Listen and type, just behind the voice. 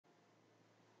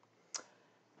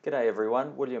G'day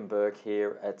everyone, William Bourke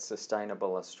here at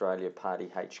Sustainable Australia Party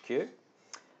HQ.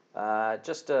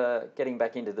 Getting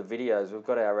back into the videos, we've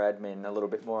got our admin a little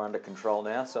bit more under control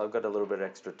now, so I've got a little bit of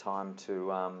extra time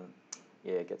to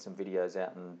get some videos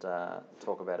out and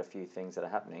talk about a few things that are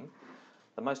happening.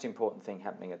 The most important thing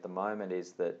happening at the moment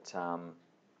is that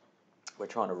we're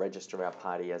trying to register our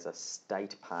party as a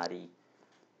state party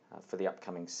for the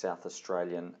upcoming South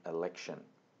Australian election.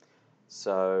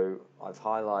 So I've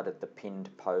highlighted the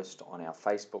pinned post on our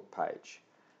Facebook page.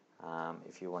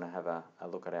 If you want to have a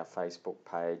look at our Facebook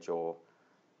page or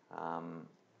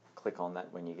click on that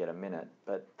when you get a minute.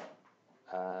 But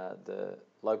the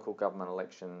local government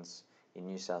elections in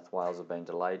New South Wales have been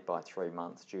delayed by 3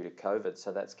 months due to COVID,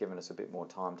 so that's given us a bit more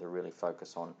time to really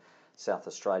focus on South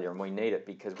Australia, and we need it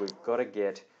because we've got to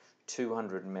get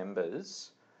 200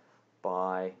 members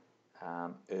by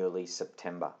early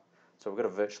September. So we've got to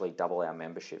virtually double our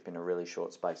membership in a really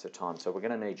short space of time. So we're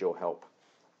going to need your help.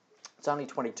 It's only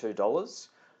 $22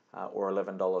 or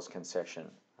 $11 concession,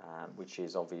 which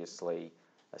is obviously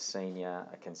a senior,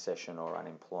 a concession or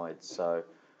unemployed. So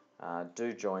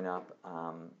do join up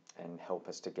and help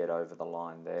us to get over the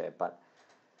line there. But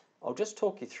I'll just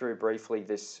talk you through briefly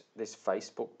this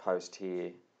Facebook post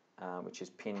here, which is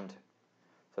pinned.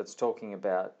 So it's talking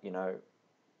about,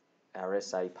 our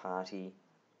SA party,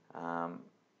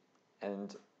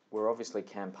 and we're obviously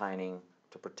campaigning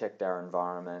to protect our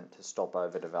environment, to stop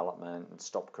overdevelopment and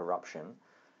stop corruption.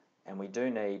 And we do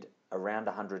need around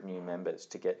 100 new members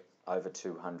to get over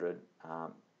 200,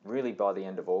 really by the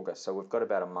end of August. So we've got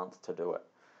about a month to do it.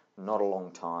 Not a long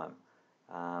time.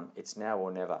 It's now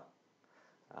or never,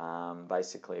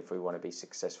 basically, if we want to be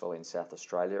successful in South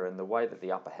Australia. And the way that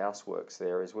the upper house works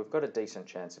there is we've got a decent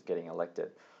chance of getting elected.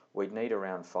 We'd need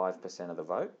around 5% of the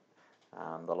vote.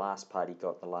 The last party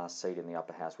got the last seat in the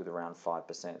upper house with around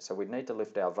 5%. So we'd need to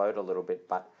lift our vote a little bit,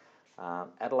 but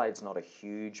Adelaide's not a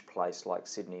huge place like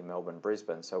Sydney, Melbourne,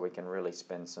 Brisbane, so we can really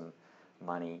spend some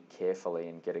money carefully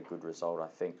and get a good result, I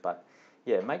think. But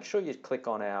yeah, make sure you click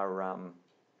on our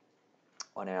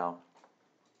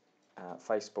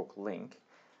Facebook link,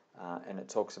 and it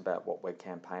talks about what we're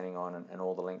campaigning on and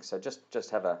all the links. So just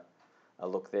have a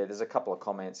look there. There's a couple of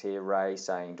comments here. Ray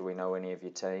saying, do we know any of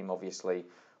your team? Obviously,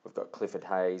 we've got Clifford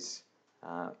Hayes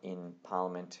in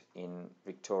Parliament in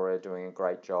Victoria doing a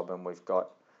great job, and we've got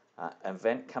an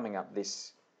event coming up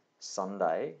this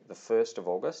Sunday, the 1st of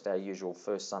August, our usual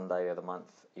first Sunday of the month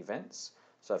events.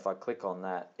 So if I click on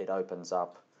that, it opens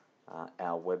up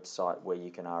our website where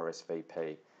you can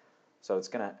RSVP. So it's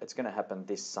gonna happen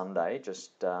this Sunday.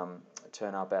 Just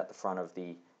turn up out the front of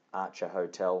the Archer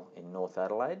Hotel in North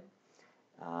Adelaide,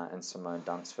 and Simone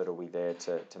Dunsford will be there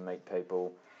to meet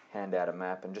people, hand out a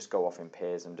map, and just go off in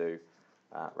pairs and do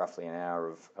roughly an hour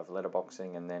of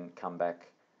letterboxing, and then come back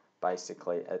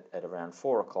basically at around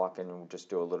 4 o'clock, and we'll just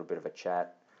do a little bit of a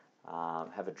chat,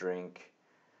 have a drink,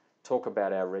 talk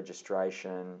about our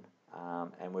registration,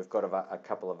 and we've got a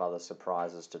couple of other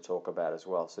surprises to talk about as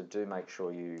well. So do make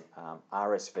sure you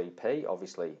RSVP.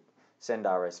 Obviously, send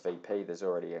RSVP. There's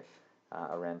already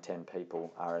around 10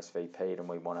 people RSVP'd, and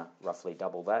we want to roughly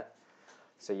double that.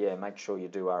 So yeah, make sure you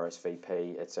do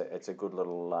RSVP. It's a good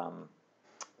little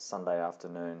Sunday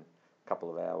afternoon,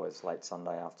 couple of hours, late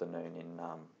Sunday afternoon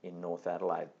in North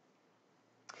Adelaide.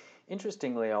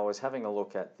 Interestingly, I was having a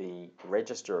look at the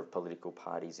register of political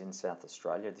parties in South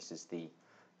Australia. This is the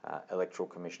Electoral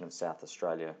Commission of South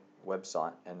Australia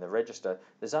website, and the register,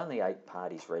 there's only 8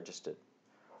 parties registered.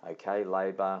 Okay,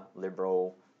 Labor,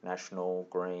 Liberal, National,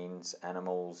 Greens,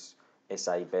 Animals,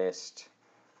 SA Best,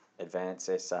 Advance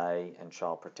SA, and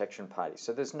Child Protection Party.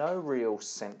 So there's no real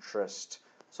centrist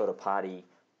sort of party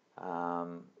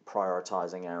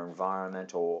prioritising our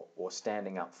environment or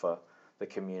standing up for the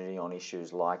community on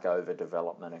issues like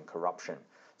overdevelopment and corruption.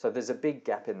 So there's a big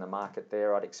gap in the market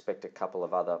there. I'd expect a couple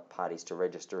of other parties to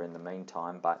register in the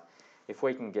meantime, but if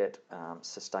we can get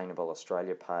Sustainable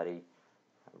Australia Party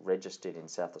registered in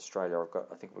South Australia,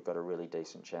 I think we've got a really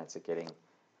decent chance of getting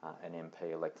an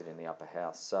MP elected in the upper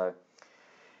house. So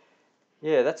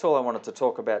yeah, that's all I wanted to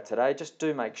talk about today. Just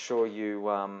do make sure you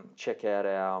check out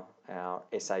our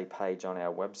SA page on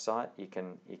our website. You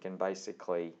can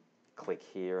basically click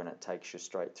here and it takes you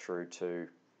straight through to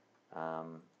our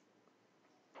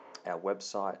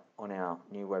website. On our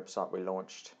new website we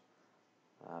launched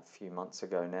a few months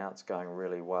ago now. It's going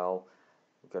really well.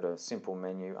 We've got a simple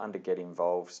menu under Get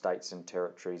Involved, States and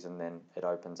Territories, and then it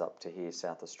opens up to here,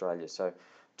 South Australia. So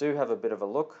do have a bit of a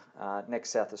look.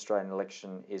 Next South Australian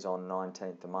election is on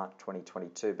 19th of March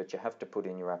 2022, but you have to put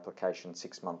in your application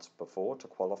 6 months before to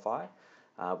qualify.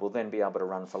 We'll then be able to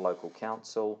run for local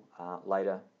council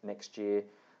later next year,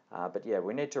 But yeah,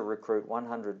 we need to recruit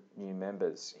 100 new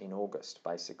members in August,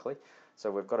 basically. So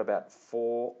we've got about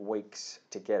 4 weeks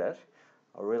to get it.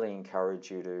 I really encourage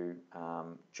you to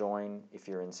join if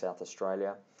you're in South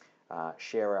Australia,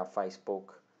 share our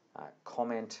Facebook,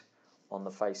 comment on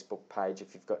the Facebook page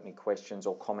if you've got any questions,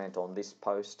 or comment on this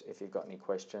post if you've got any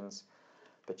questions.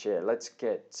 But yeah, let's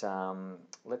get our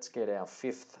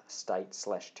 5th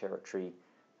state/territory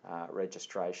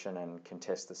registration and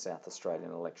contest the South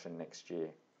Australian election next year.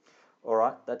 All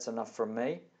right, that's enough from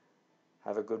me.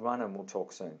 Have a good one, and we'll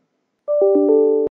talk soon.